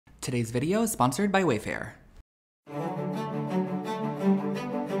Today's video is sponsored by Wayfair.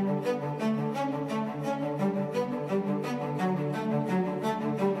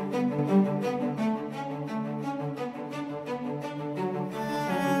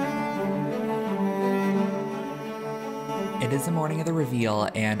 It is the morning of the reveal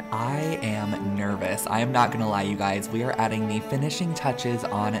and I am nervous. I am not gonna lie, you guys. We are adding the finishing touches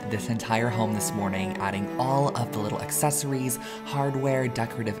on this entire home this morning, adding all of the little accessories, hardware,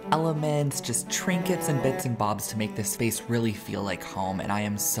 decorative elements, just trinkets and bits and bobs to make this space really feel like home. And I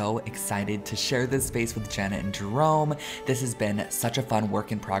am so excited to share this space with Jenn and Jerome. This has been such a fun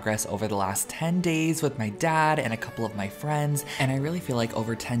work in progress over the last 10 days with my dad and a couple of my friends. And I really feel like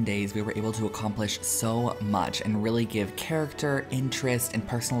over 10 days, we were able to accomplish so much and really give character, interest, and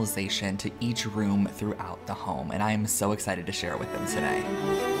personalization to each room throughout the home, and I am so excited to share with them today.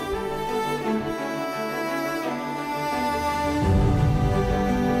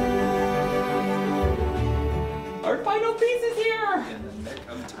 Our final piece is here! In the nick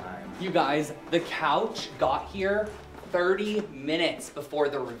of time. You guys, the couch got here 30 minutes before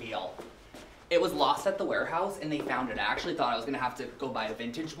the reveal. It was lost at the warehouse and they found it. I actually thought I was gonna have to go buy a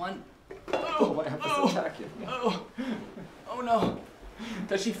vintage one. Oh, my episode jacket. Oh no.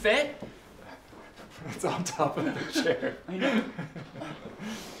 Does she fit? It's on top of the chair. I know.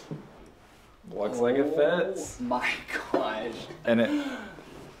 Looks like it fits. Oh my gosh. And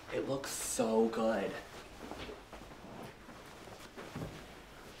it looks so good.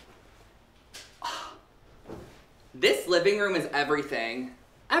 This living room is everything.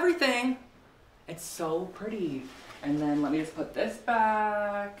 Everything. It's so pretty. And then let me just put this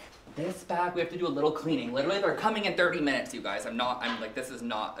back. This back, we have to do a little cleaning. Literally, they're coming in 30 minutes, you guys. I'm like, this is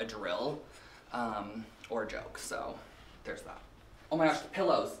not a drill or a joke, so there's that. Oh my gosh,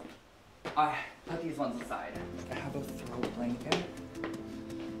 pillows. I put these ones aside. I have a throw blanket.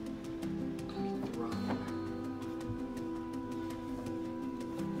 Let me throw.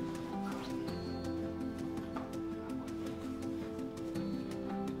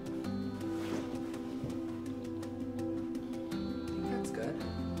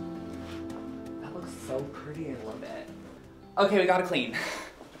 So pretty, I love it. Okay, we gotta clean.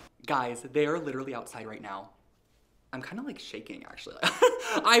 Guys, they are literally outside right now. I'm kind of like shaking, actually.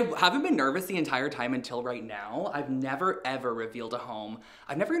 I haven't been nervous the entire time until right now. I've never ever revealed a home.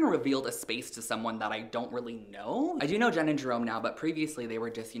 I've never even revealed a space to someone that I don't really know. I do know Jenn and Jerome now, but previously they were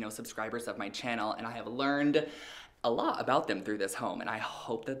just, you know, subscribers of my channel, and I have learned a lot about them through this home, and I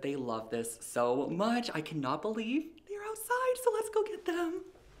hope that they love this so much. I cannot believe they're outside, so let's go get them.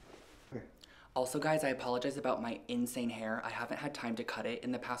 Also, guys, I apologize about my insane hair. I haven't had time to cut it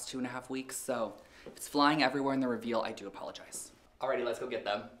in the past 2.5 weeks, so if it's flying everywhere in the reveal, I do apologize. Alrighty, let's go get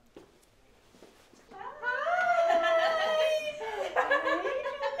them.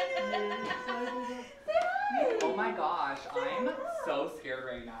 Oh my gosh, I'm so scared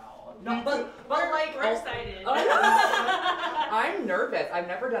right now. No, but like, we're excited. I'm nervous. I've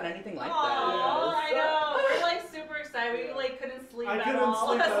never done anything like that. Oh, I know. We're like super excited. We like couldn't sleep at all. I couldn't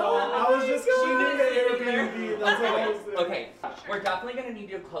sleep at all. I was just cleaning the Airbnb. That's what I was doing. Okay, we're definitely gonna need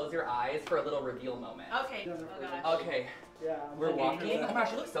you to close your eyes for a little reveal moment. Okay. Oh gosh. Okay. Yeah. We're walking. Oh my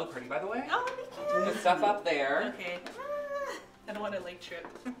gosh, you look so pretty, by the way. Oh, thank you. The stuff up there. Okay. I don't want to like trip.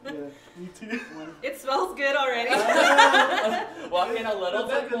 Yeah, me too. It smells good already. Walk in a little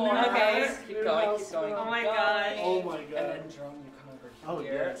bit more. Okay. Keep going, keep going. Oh my gosh. Oh my god. And then Jerome, you come over Oh,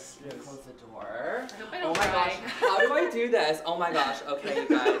 here. yes, yes. Close the door. I hope I Oh don't my cry. gosh, how do I do this? Oh my gosh, okay, you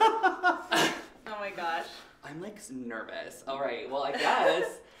guys. Oh my gosh. I'm like nervous. All right, well, I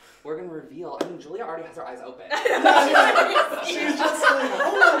guess we're gonna reveal. I mean, Julia already has her eyes open. She's just like,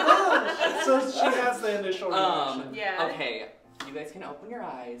 oh my gosh. So she has the initial reaction. Yeah. Okay, you guys can open your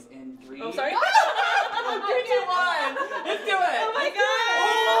eyes in 3. Oh, sorry. 3, 2, 1. Let's do it. Oh my god.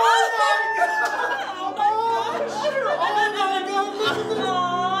 Oh my gosh. Oh my god. Look at this. Oh,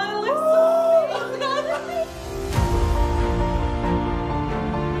 it looks so pretty.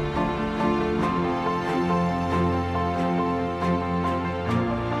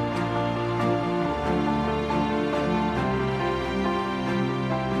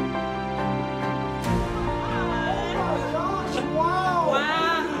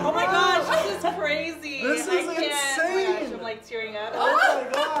 Tearing up. Oh my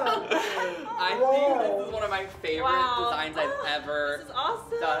god. I think this is one of my favorite designs I've ever This is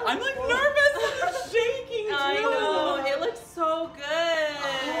awesome. done. I'm like nervous and I'm shaking too. I know. It looks so good.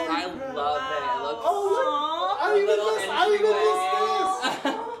 I love it. It looks Oh, look. a little entryway.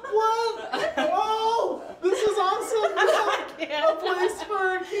 What? Oh, this is awesome. A place for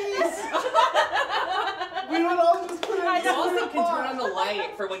our keys. We would all just put it You also can turn on the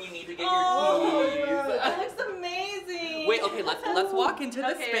light for when you need to get your keys. That looks amazing. Wait, okay, let's walk into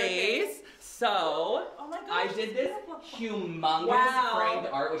the space. Okay. So, Oh my gosh, I did this humongous Wow. framed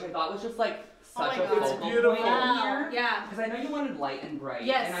art, which I thought was just like such my a God. focal It's beautiful. point Wow. here. Yeah. Because I know you wanted light and bright,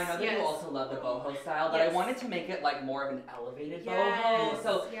 Yes, and I know that yes. you also love the boho style, but I Yes. wanted to make it like more of an elevated Yes, boho.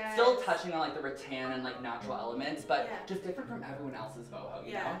 So yes. still touching on like the rattan and like natural elements, but Yeah. just different from everyone else's boho,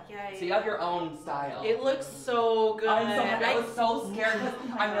 you Yeah, know? yeah, So you have your own style. It looks so good. I was so scared because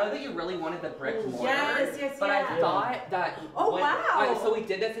I know that you really wanted the brick mortar, Yes, but yeah. I thought that. Oh, wow. So we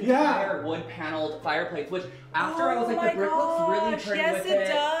did this Yeah. entire wood paneled fireplace, which after I was like, Oh the brick looks really gosh, pretty yes, with it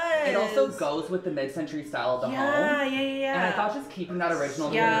does. It also goes with the mid-century style of the home. Yeah. And I thought just keeping that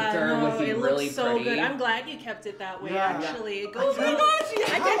original yeah, character no, would be it really looks so pretty. good. I'm glad you kept it that way. Yeah. Actually, it goes. Oh my gosh!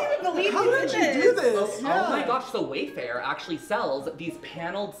 I can't even believe How you did did you do this? Oh my gosh, so Wayfair actually sells these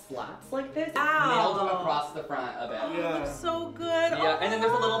paneled slats like this, Ow. nailed them across the front of it. Oh, Yeah. it looks so good. Yeah, and then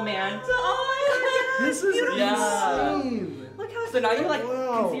there's a little man. Oh my god! This is beautiful. Yeah. insane. Look how So now you like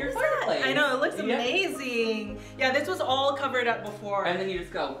Wow. can see your fireplace. I know, it looks Yeah. amazing. Yeah, this was all covered up before. And then you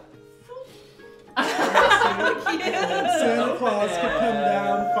just go. Santa Claus could come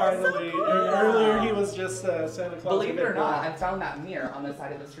down finally. So cool. Earlier he was just Santa Claus. Believe it with or a not, bag. I found that mirror on the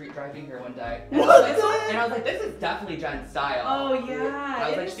side of the street driving here one day. What And I was like, this is definitely Jen's style. Oh yeah, I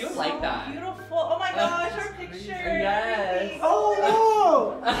was it like, is she would so like that. Beautiful. Oh my gosh, our picture. Yes. everything.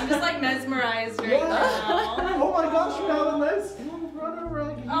 Oh no! I'm just like mesmerized right Yeah. now. Oh my gosh, we have a nice little runner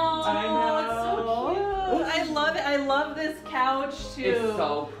raggy. Oh, I know. it's so cute. I love it. I love this couch too. It's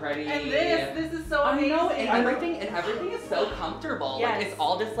so pretty. And this is so I amazing. know, and everything is so comfortable. Yes. Like it's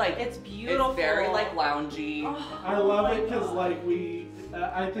all just like It's beautiful. It's very like loungy. Oh, I love my it because God. like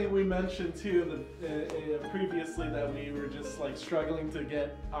I think we mentioned too previously that we were just like struggling to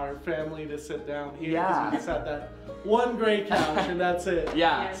get our family to sit down here. 'Cause Yeah. we just had that one gray couch and that's it.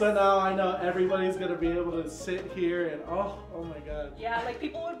 Yeah. Yes. So now I know everybody's gonna be able to sit here and oh my god. Yeah, like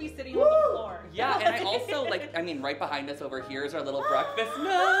people would be sitting on the floor. Yeah, and I also right behind us over here is our little breakfast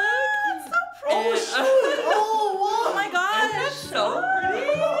nook. It's so pretty. And- Oh my gosh. Isn't that so pretty?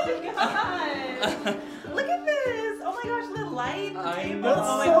 Oh my gosh. Look at this. Oh my gosh, the light. The I table. know.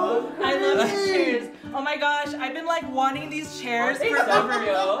 Oh my So God. I love these pretty. chairs. Oh my gosh, I've been like wanting these chairs Aren't they forever.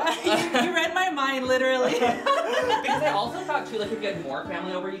 so cute? You read my mind, literally. Because I also thought too, like if you had more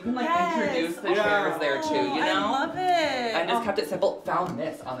family over, you can like Yes. introduce the Yeah. chairs there too, you know? I love it. And just Oh, kept it simple. Found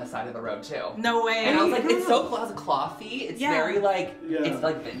this on the side of the road too. no way. And I was like, it's so cool. It has a cloth-y. It's Yeah. very like, Yeah. it's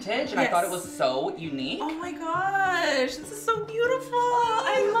like vintage, and I Yes. thought it was so unique. Oh my gosh, this is so beautiful.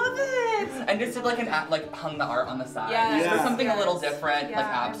 I love it. And just did like like hung the art on the side. Yes. Just for Yeah. something a little Yes. different, Yeah, like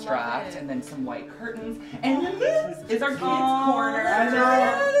I love abstract, it. and then some white curtains. And then this is our kids' corner. I know.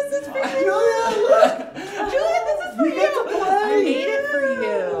 Yeah, this is for you. Julia, look! Julia, this is for You get to you. play. I made it for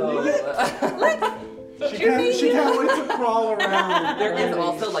you. She can't wait to crawl around. There is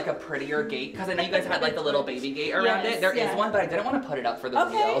also like a prettier gate because I know you guys had like the little baby gate around Yes, it. There is yes. one, but I didn't want to put it up for the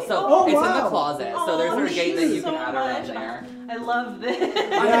Okay. video, so Oh, it's in wow. the closet. So there's Oh, a gate that you so can add around much. there. I love this.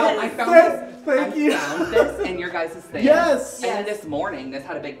 I know. I found this. Thank you. I found this in your guys' thing. Yes. And then Yes. this morning, this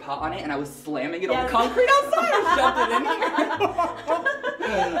had a big pot on it, and I was slamming it on Yes. concrete outside. I shoved it in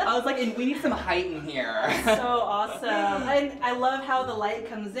here. I was like, and we need some height in here. So awesome. And I love how the light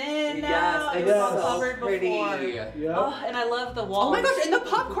comes in now. Yes, It it's was all so covered pretty. before. Yeah. Oh, and I love the walls. Oh my gosh, and the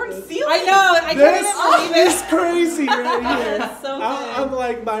popcorn ceiling. I know. I This can't even believe is it. crazy right here. It's so good. I'm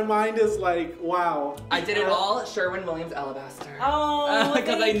like, my mind is like, wow. I did it all Sherwin-Williams alabaster. Oh, 'Cause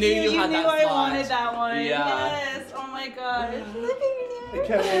I thank knew you had knew that I spot. wanted that one. Yeah. Yes. Oh my gosh. Look at you. I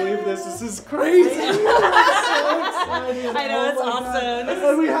can't believe this. This is crazy. I'm so excited. I know, Oh it's my God. awesome.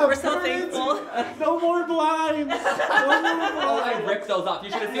 And we have We're so curtains. thankful. No more blinds. No more Oh, I blinds. ripped those off.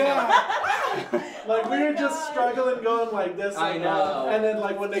 You should have seen Yeah. them. Like Oh we my were just God. struggling going like this I and know. and then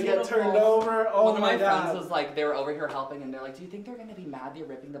like when they get Beautiful. turned over, oh One of my friends God. was like, they were over here helping, and they're like, do you think they're gonna be mad that you're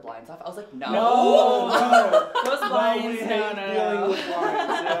ripping the blinds off? I was like, no. No. Those No, blinds. we hate No. dealing with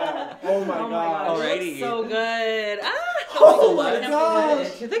blinds. Yeah. Oh my Oh my God. gosh. Alrighty. So good. Ah. Oh my Let's gosh.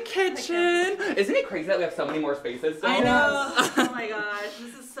 head to the kitchen. Isn't it crazy that we have so many more spaces? still? I know. Oh my gosh.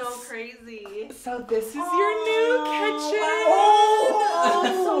 This is so crazy. So this is your new kitchen. Oh,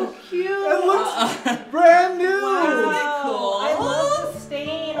 It's so cute. It looks brand new. Isn't it cool? I love the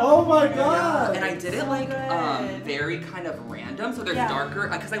stain. Oh my God. And I did it So like good. very kind of random, so there's Yeah. darker,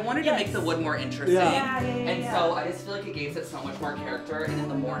 because I wanted to Yes. make the wood more interesting. Yeah. And so I just feel like it gives it so much more character, and in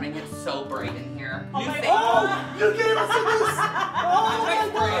the morning it's so bright in here. Oh New my thing. God. Oh, you gave us this. I'm Oh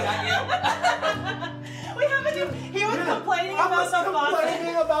like my spraying God. at you. We haven't even. He was Yeah. complaining I about was the faucet.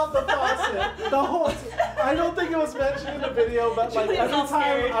 complaining about the faucet. The whole. I don't think it was mentioned in the video, but like Julia's every all time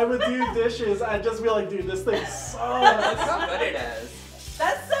scared. I would do dishes, I'd just be like, dude, this thing Look sucks. how good it is.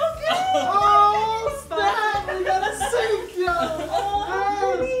 That's so good. Oh, snap! We got a sink, yo!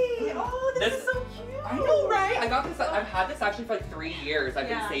 Oh, pretty. Oh, this is so cute. I know, right? I got this. I've had this actually for like 3 years. I've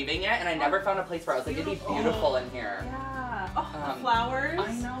been saving it, and I never found a place where I was like, it'd be beautiful in here. Yeah. Oh, the flowers.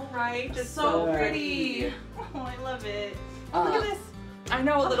 I know, right? Just so pretty. Oh, I love it. Look at this. I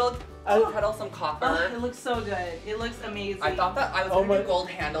know, a little petal, some copper. Oh, it looks so good. It looks amazing. I thought that I was gonna do gold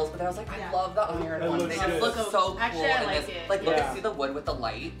handles, but then I was like, I love the iron It ones. looks They just good. look so cool. Actually, I in like this. it. Like, look, Yeah. see the wood with the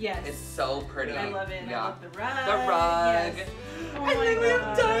light? Yes. It's so pretty. I love it. Yeah. I love the rug. The rug. Yes. Oh And my then we have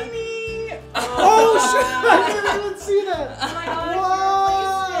God. Tiny. Oh, shit! I didn't even see that! Oh my gosh,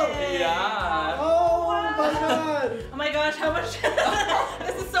 Whoa! you replaced it. Yeah. Oh my god! Oh my gosh, how much?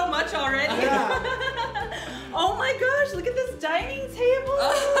 This is so much already. Yeah. Oh my gosh, look at this dining table.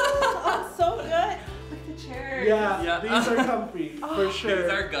 Oh, it's so good. Look at the chair. Yeah, these are comfy, for sure.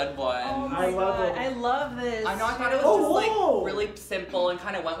 These are good ones. Oh my I love god, them. I love this. I know, I thought it was Oh, just whoa. like really simple and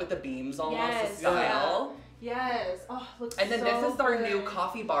kind of went with the beams almost, Yes, the style. Yes. Oh, looks And then so this is our good. new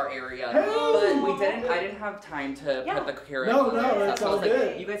coffee bar area. Hey. But I didn't have time to Yeah. put the carrot No, on no, there. it's So I all was like,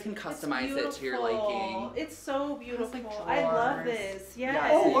 good. you guys can It's customize it to your beautiful. liking. It's so beautiful. like I love drawers. this. Yes. Yeah,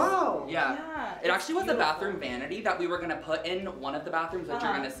 Oh, wow. Yeah. Yeah, It actually was it's a bathroom beautiful. vanity that we were gonna put in one of the bathrooms that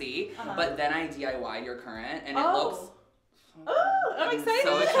you're Uh-huh. gonna see, Uh-huh. but then I DIY'd your current and it Oh. looks. Oh, I'm excited.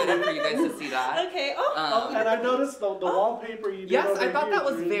 So excited for you guys to see that. Okay. Oh. And I noticed the wallpaper you did Yes, over I thought here, that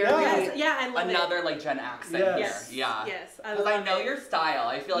was Drew. very- Yes. Yeah, I love Another it. like Jenn accent Yes. here. Yeah. Yes. Because I know your style.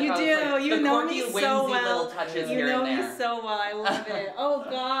 I feel like You I was do. like You the know quirky, me whimsy so well. little touches You here know and me there. so well. I love it. Oh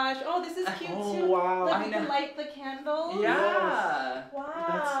gosh. Oh, this is cute Oh, too. wow. Look, I we can know. light the candles. Yeah.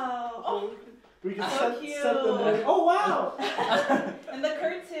 Wow. Oh, We can So set cute. the mood. Oh, wow! and the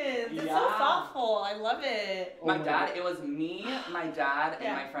curtains. It's so Yeah. thoughtful. I love it. Oh My my dad, it was me, my dad, and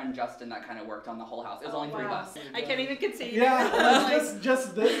Yeah. my friend Justin that kind of worked on the whole house. It was only 3 of Wow. us. I can't even continue. Yeah, I'm like,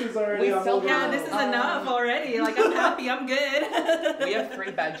 just this is already We a still whole yeah, lot. this is enough already. Like, I'm happy. I'm good. We have 3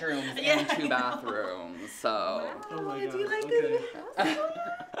 bedrooms Yeah, and 2 I know. bathrooms, so. Wow, Oh my do you God, like okay.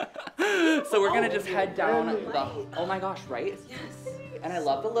 this? So we're gonna just head down Really? the. Oh my gosh, right? Yes. And I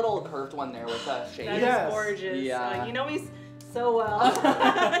love the little curved one there with the shade. That is Yes. gorgeous. Yeah. You know me so well.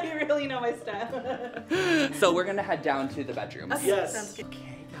 you really know my style. So we're gonna head down to the bedrooms. Okay, Yes. Sounds good.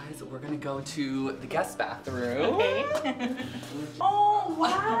 Okay, guys, we're gonna go to the guest bathroom. Okay. Oh,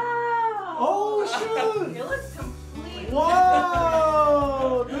 wow. Oh, shoot! It looks completely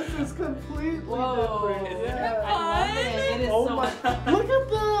Whoa! This is completely Whoa. different. Isn't it Yeah. I love it. It is Oh so my! fun. Look at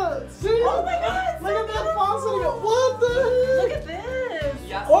that! See? Oh my god, it's Look so at that beautiful. faucet! What the heck? Look at this.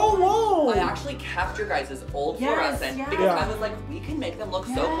 Yes. Oh, whoa! I actually kept your guys' old Yes, fluorescent yes. because Yeah. I was like, we can make them look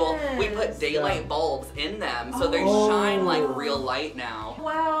so cool. We put Yes. daylight bulbs in them so they Oh. shine like real light now.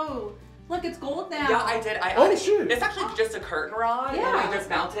 Wow. Look, it's gold now. Yeah, I did. I Oh, added, shoot. It's actually just a curtain rod, and Yeah. I just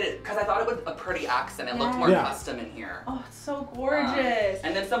mounted it because I thought it would a pretty accent. It looked more Yeah. custom in here. Oh, it's so gorgeous.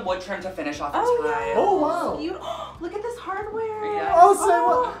 And then some wood trim to finish off the Oh, tile. yeah. Oh, wow. Look at this hardware. Yes. Oh, say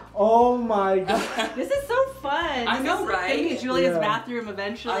what? Oh my God! This is so fun. I This know, is right? gonna be Julia's Yeah. bathroom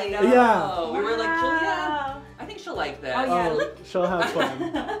eventually. I know. Yeah. We were like, Julia, Wow. I think she'll like this. Oh, yeah. Oh, look. she'll have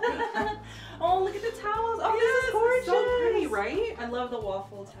fun. Oh, look at the towels. Oh, Yes, this is gorgeous. so pretty, right? I love the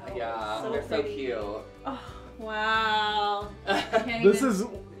waffle towels. Yeah, so they're so pretty. cute. Oh, wow. I can't This even... is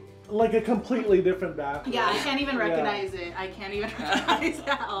like a completely different bathroom. Yeah, I can't even recognize it. I can't even recognize it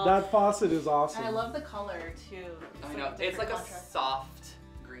at all. That faucet is awesome. And I love the color too. I know. It's like a soft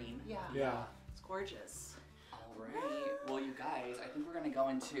green. Yeah. Yeah. It's gorgeous. All right. Well, you guys, I think we're gonna go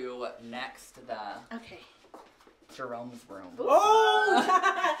into next the Okay. Jerome's room. Oh!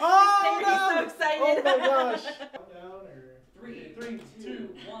 Oh, He's no! so excited. Oh my gosh! Down or 3, 3,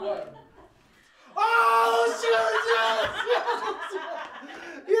 2, 1. 1. Oh, shoot!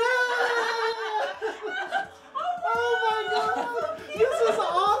 Yes! Yes! Oh my God! This is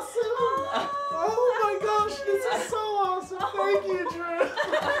awesome! Oh my gosh! This is so awesome! Thank you, Drew!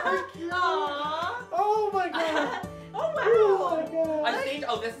 Thank you! Aww. Oh my God! Oh Oh wow. my God! I think.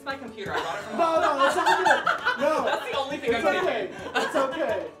 Oh, this is my computer. I got it from No, home. no, it's all good. No, That's the only thing it's I'm okay. doing. It's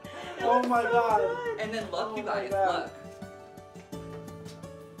okay. Oh my God! And then look, Oh you my guys, God. look.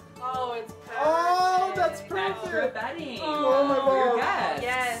 Oh, it's perfect. Oh, that's Extra perfect. bedding. Oh my For your God. guests.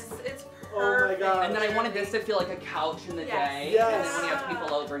 Yes, it's Oh my god. And then I wanted this to feel like a couch in the day. Yes. And then when you have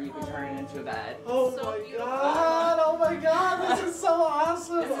people over, you can turn it into a bed. Oh So my beautiful. god. Oh my god. This is so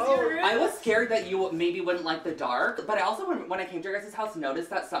awesome. This is your room? I was scared that you maybe wouldn't like the dark, but I also, when I came to your guys' house, noticed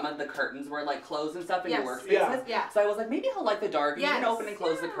that some of the curtains were like closed and stuff in your workspaces. Yeah. Yeah. So I was like, maybe he'll like the dark. You can open and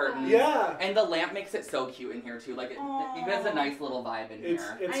close the curtains. Yeah. And the lamp makes it so cute in here too. Like, you guys have a nice little vibe in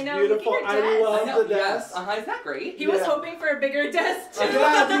here. It's I know, look at beautiful. your I desk. love I know, the desk. yes. Isn't that great? He was Yeah. hoping for a bigger desk too.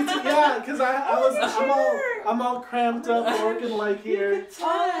 Yeah, because sure. I'm all cramped up working like here. Look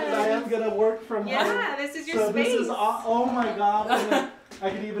at And I am gonna work from home. Yeah, this is your So space. this is oh my god. And then I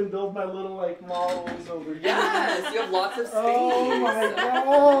could even build my little like malls over here. Yes, you have lots of space. Oh my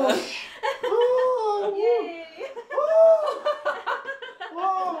gosh. Oh, Yay.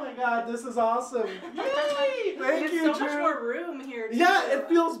 oh my god, this is awesome. Yay! Thank you, There's so Drew. much more room here. Too. Yeah, it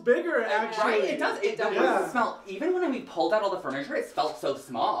feels bigger actually. Right, it does. It does Yeah. smell. Even when we pulled out all the furniture, it felt so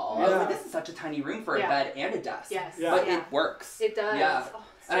small. I was Yeah. like, this is such a tiny room for a Yeah. bed and a desk. Yes. Yeah. But Yeah. it works. It does. Yeah. Oh,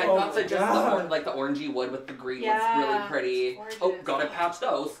 And I Oh thought that my just God. like the orangey wood with the green Yeah. was really pretty. It's Oh, gorgeous. gotta patch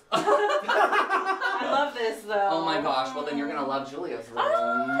those. I love this though. Oh my gosh, well then you're gonna love Julia's room.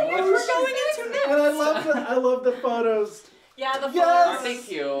 Oh, yes, we're going into next. And I love the photos. Yeah, the Yes. Aren't photos.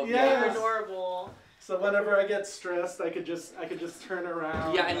 they cute? Yes. They're adorable. So whenever I get stressed, I could just turn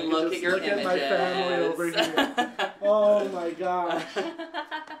around. Yeah, I and could look just at your look images. at my family over here. Oh my gosh.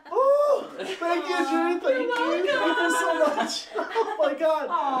 Oh, thank you, Drew. Thank you. Thank you so much. Oh my god.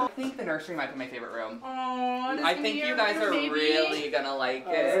 Aw. I think the nursery might be my favorite room. Aw, this I is gonna think be you your guys room, are baby. really gonna like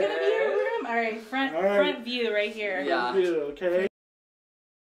All it. It's gonna be your room. All right, front view right here. Yeah. You, okay.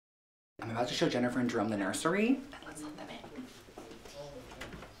 I'm about to show Jennifer and Jerome the nursery, and let's let them in.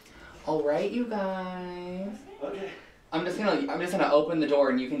 All right, you guys. Okay. I'm just gonna open the door,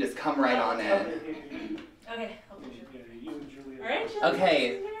 and you can just come right on in. Okay. You and Julia. All right.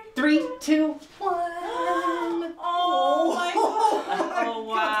 Okay. 3, 2, 1. Oh my god. Oh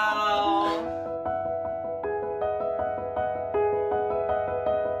wow.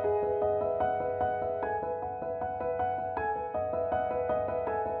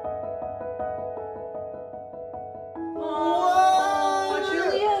 Oh,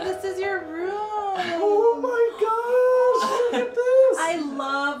 Julia, this is your room. Oh my gosh. Look at this. I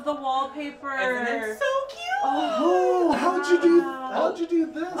love the wallpaper. Isn't it so cute? Oh, how'd you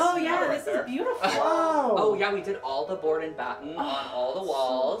do this? Oh yeah, Right this there. is beautiful. Wow. Oh yeah, we did all the board and batten on all the so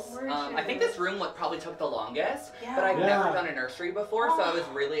walls. I think gorgeous. this room probably took the longest, Yeah. but I've Yeah. never done a nursery before, so I was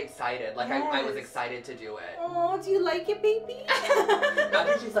really excited. Like I was Yes. excited to do it. Oh, do you like it, baby? I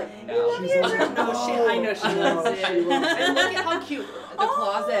think she's like, no. love your room. No, I know she loves it. She loves it. And look at how cute the Oh,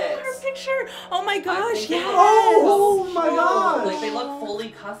 closet. her picture. Oh my gosh, think they yes. look Oh so my cute. gosh. Like they look fully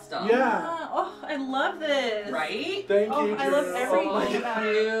custom. Yeah. Oh, I love this. Right? Thank Oh, you, I love Drew. every Oh, cute. cute.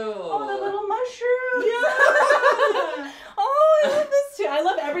 Oh, the little mushroom. Yeah. Oh, I love this too. I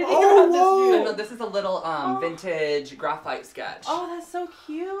love everything Oh, about whoa. this I view. know this is a little vintage graphite sketch. Oh, that's so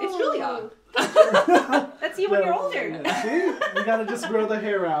cute. It's Julia. That's you when you're older. See? We gotta just grow the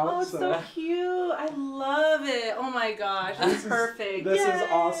hair out. Oh, it's so cute. I love it. Oh my gosh, that's perfect. This is Yay.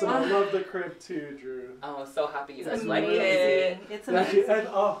 awesome. I love the crib too, Drew. Oh, so happy you It's guys amazing. liked it. It's Thank you. amazing.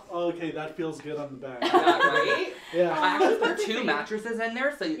 And okay, that feels good on the back. Yeah, right? Yeah. I actually put Perfect. 2 mattresses in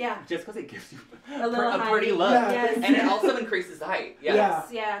there, so Yeah. just because it gives you A little a pretty height. look. Yeah. Yes. And it also increases the height. Yes.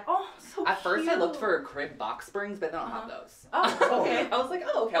 Yeah. Yeah. Oh, so At first I looked cute. for crib box springs, but they don't have those. Oh, okay. I was like,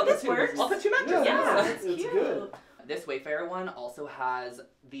 oh, okay, Oh, I'll put this 2. works. I'll put 2 mattresses. Yeah, Yeah. that's It's cute. good. This Wayfair one also has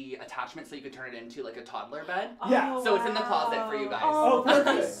the attachment so you could turn it into like a toddler bed. Yeah. Oh, So it's in the closet for you guys. Oh, Oh, thank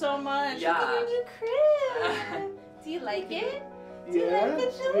you perfect. so much. Yeah. Look at your new crib. Do you like it? Do you Yeah. like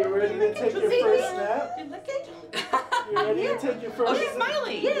it, Julia? You ready to Look at take your Julia. first nap? You like it? You ready to take your first Oh, she's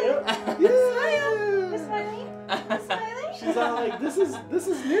smiling. Yeah. Yep. You're Yeah. smiling? You're smiling? She's all like, this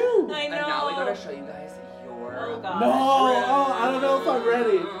is new. I know. And now we gotta show you guys your Oh, God. No, oh, I don't know if I'm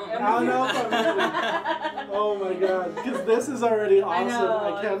ready. I don't know if I'm ready. Oh my god, because this is already awesome. I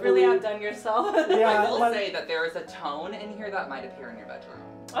know. I can't You've really believe. outdone yourself. Yeah. I will like- say that there is a tone in here that might appear in your bedroom.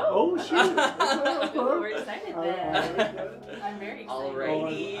 Oh shoot. We're excited then. I'm very excited.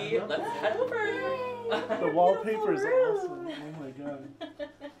 Alrighty, Oh, I love let's that. head over. The wallpaper is Beautiful awesome. room. Oh my god.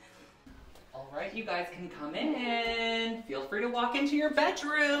 Alright, you guys can come in. Feel free to walk into your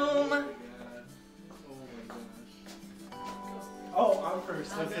bedroom. Oh, I'm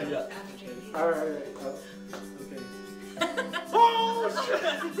first. Okay. Yeah. All right. Okay. Oh shit.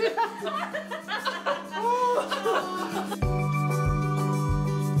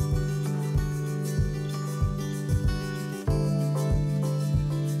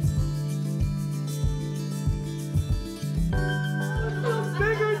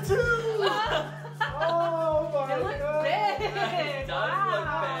 Bigger too.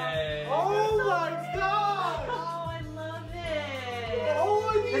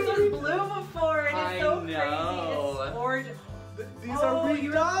 This was blue before, and it's so crazy. know. It's gorgeous. These are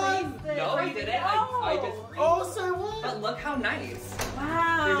you redone. replaced it. No, I didn't. I just Oh, say what? But look how nice.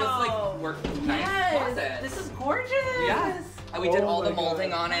 Wow. They're just like working nice closets. This is gorgeous. Yes. And we did all the my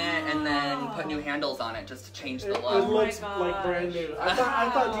molding God. on it and then put new handles on it just to change the It look. looks my like brand new. I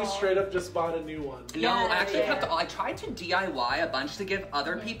thought you straight up just bought a new one. No, I actually Yeah. I tried to DIY a bunch to give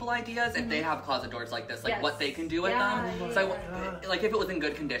other people ideas if they have closet doors like this, like Yes. what they can do with Yeah, them. yeah, So yeah. like if it was in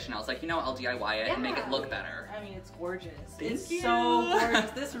good condition, I was like, you know, I'll DIY it and make it look better. I mean, it's gorgeous. Thank it's you. so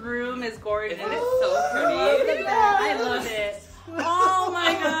gorgeous. This room is gorgeous. Isn't it so pretty? Look at that. I love it. Oh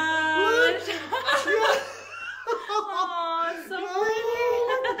my gosh. Oh, it's so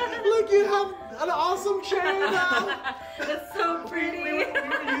pretty. Look, you have an awesome chair now. That's so pretty. We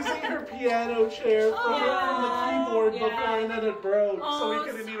were using her piano chair from the keyboard before, and then it broke, so we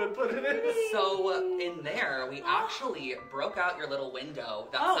couldn't even put it in. So in there, we actually broke out your little window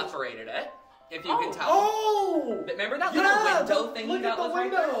that separated it. If you can tell. Oh! Remember that little window thingy Look that at the was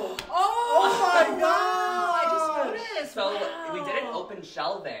right window. there? Oh my god! I just noticed. So Wow. we did it open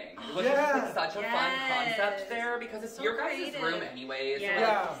shelving, which Yeah. is such a fun concept there because it's So your guys' creative. room anyways. Yeah. So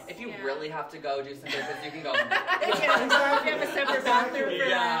like, Yeah. if you really have to go do some business, you can go. If you have a separate bathroom for Yeah.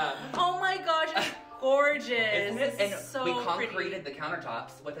 that. Oh my gosh, it's gorgeous. Isn't it? This And is so we concreted pretty. the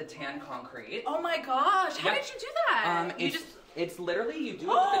countertops with a tan concrete. Oh my gosh, how Yep. did you do that? You It's literally you do it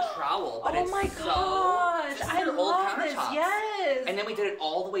with a trowel, but oh it's my so gosh, just I your old love this. countertops. Yes. And then we did it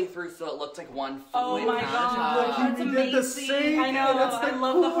all the way through so it looked like one Oh fluid my countertop. gosh, that's We did the amazing. sink, I and know. it's I the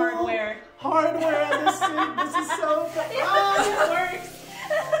love the cool hardware. Hardware on this sink. This is so fun. It works.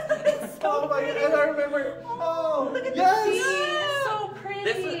 It's so Oh my god! And I remember. Oh, Look at yes. the seam. It's so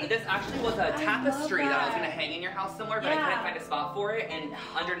pretty. This actually was a tapestry that I was that. gonna hang in your house somewhere, but I Yeah. couldn't find a spot for it, and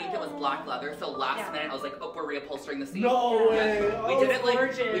underneath it was black leather. So last minute I was like, oh, we're reupholstering the seat. No Yeah. way. We Oh, did it like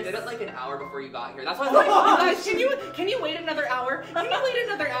gorgeous. we did it like an hour before you got here. That's why I was like, oh, guys, can you wait another hour? Can you wait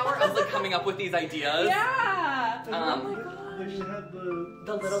another hour? I was like coming up with these ideas. Yeah. And Oh look, my gosh. They had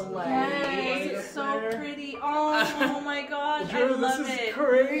the little legs. Yes, up it's so there. pretty. Oh my gosh, I Drew, love this is it.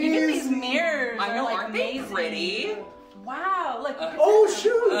 crazy. Even these mirrors I know, are like aren't they amazing. pretty? Wow, look. You can Oh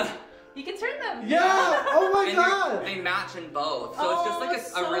turn them. shoot! You can turn them. Yeah! Oh my And god! they match in both, so it's just like it's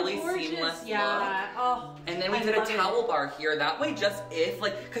a so really gorgeous. seamless look. Yeah. Oh. And then we I did a love it. towel bar here. That way, just if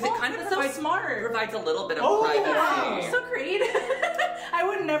like, because it kind of that's so provides, smart. provides a little bit of Oh, privacy. wow. You're so creative. I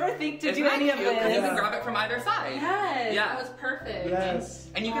would never think to Isn't do that any of cute? 'Cause this. you can grab it from either side. Yes. Yeah. That was perfect. Yes.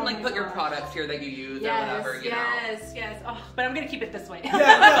 And you can Oh like my put your gosh. products here that you use Yes, or whatever, you know. yes. Oh, but I'm gonna keep it this way.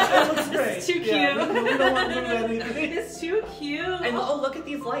 Yeah, it looks great. It's too Yeah, cute. we don't want to move anything. It's too cute. And oh, look at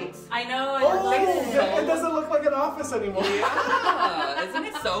these lights. I know. I Oh, love it it. doesn't look like an office anymore. Yeah, isn't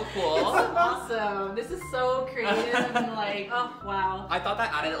it so cool? Awesome. This is so creative and like, oh wow. I thought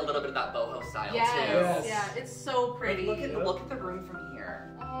that added a little bit of that boho style Yes. too. Yes. Yeah. It's so pretty. Look at the room from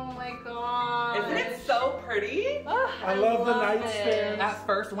here. Oh my god. Isn't it so pretty? Oh, I love the nightstand. At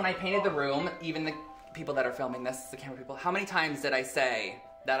first, when I painted the room, even the people that are filming this, the camera people, how many times did I say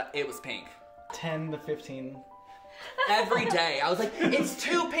that it was pink? 10 to 15. Every day. I was like, it's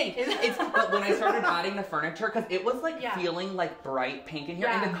too pink. But when I started adding the furniture, because it was like Yeah. feeling like bright pink in here,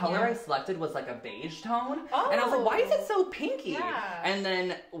 and Yeah, the color yeah. I selected was like a beige tone. Oh. And I was like, why is it so pinky? Yeah. And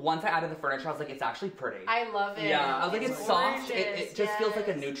then once I added the furniture, I was like, it's actually pretty. I love it. Yeah, I was like, it's soft. It gorgeous, just feels like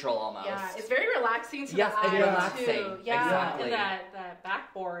a yes. neutral almost. Yeah, it's very relaxing to Yes, the and eye relaxing. too. Yeah, Exactly. and that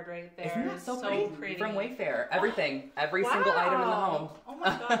backboard right there. Isn't that is so, pretty? From Wayfair. Everything. Every single item in the home. Oh my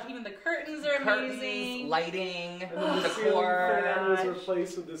gosh, even the curtains are Curtains, amazing. lighting, And then the ceiling decor. fan was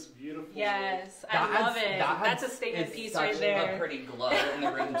replaced with this beautiful. Yes, That I love adds- it. that That's a adds- statement is piece such right there. a pretty glow in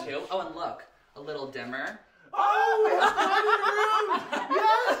the room too. Oh, and look, a little dimmer. Oh, we have one room!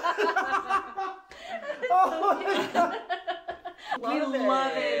 Yes! Oh my god! We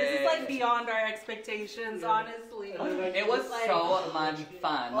love it. This is like beyond our expectations, honestly. It was Like- so much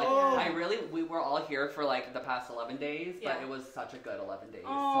fun. Like Oh. we were all here for like the past 11 days, but Yeah. it was such a good 11 days.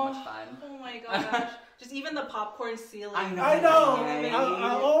 Oh, So much fun. Oh my gosh. Just even the popcorn ceiling. I know. I know! Right?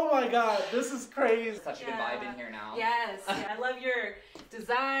 Oh my god, this is crazy. Such a good vibe in here now. Yes. Yeah, I love your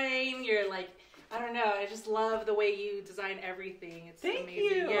design, your like, I don't know, I just love the way you design everything. It's Thank amazing.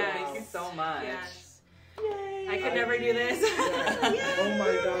 you. Yes. Thank you so much. Yes. Yay. I could never do this. Oh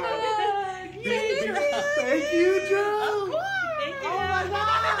my god. Yay. Thank you, Drew! Thank you. Oh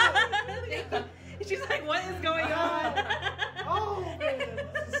my Thank you. She's like, what is going on? Oh man,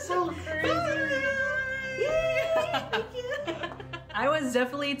 this is so crazy. I was was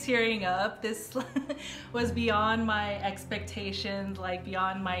definitely tearing up. This was beyond my expectations, like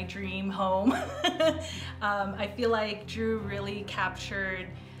beyond my dream home. I feel like Drew really captured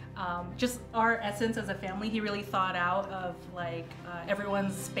just our essence as a family. He really thought out of like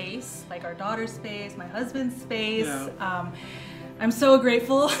everyone's space, like our daughter's space, my husband's space. Yeah. I'm so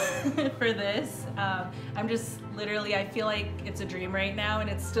grateful for this. I'm just literally, I feel like it's a dream right now and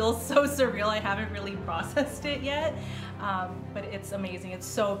it's still so surreal. I haven't really processed it yet, but it's amazing. It's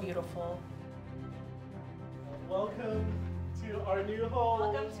so beautiful. Welcome to our new home.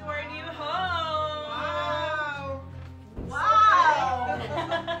 Welcome to our new home. Wow. Wow.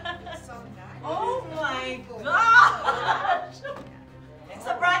 It's so nice. Oh my gosh. It's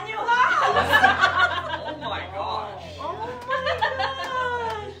a brand new house. Oh my gosh. Oh my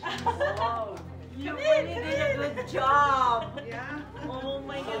gosh. Wow. You really did a good job. Yeah. Oh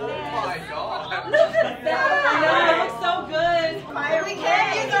my goodness. Oh my god. Look at that. It looks so good. Fire we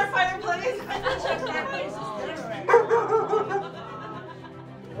can't use our fireplace.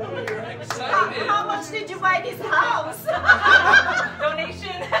 You're excited. How much did you buy this house?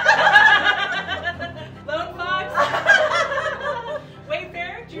 Donation. Lone Fox.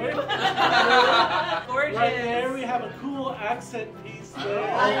 Wayfair. Drew. Gorgeous. Right there, we have a cool accent piece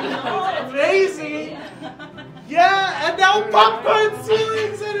there. I know. Amazing. Yeah, and now popcorn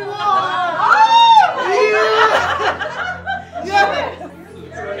ceilings and walls. Yeah. Yeah.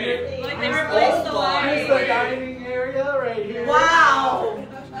 Like they replaced the Here's light. the dining area right here. Wow.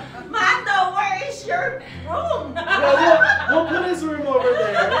 Mando, where is your room? Yeah, we'll put his room over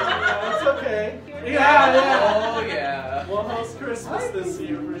there. Yeah, it's okay. Yeah. Oh yeah. We'll host Christmas this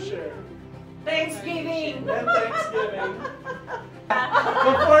year for sure. Thanksgiving. And Thanksgiving.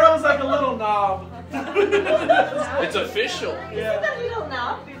 Before it was like a little knob. It's official. Yeah. A little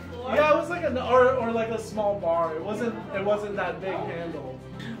knob before. Yeah, it was like or like a small bar. It wasn't that big handle.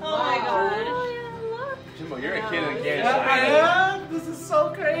 Oh my gosh. Jimbo, you're a kid again. Yeah, I am. This is so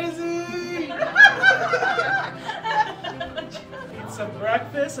crazy. Eat some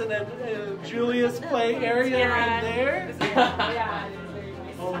breakfast and then Julia's play area right there. Yeah, it is very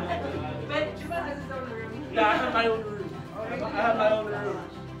nice. Oh my god. But Drew has his own room. Yeah, I have my own room. I have my own room.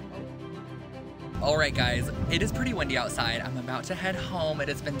 Alright guys, it is pretty windy outside. I'm about to head home. It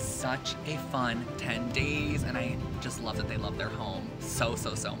has been such a fun 10 days and I just love that they love their home so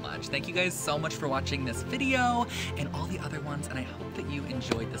much. Thank you guys so much for watching this video and all the other ones, and I hope that you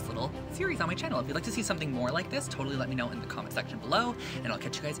enjoyed this little series on my channel. If you'd like to see something more like this, totally let me know in the comment section below, and I'll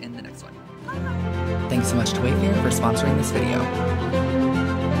catch you guys in the next one. Bye! Thanks so much to Wayfair for sponsoring this video.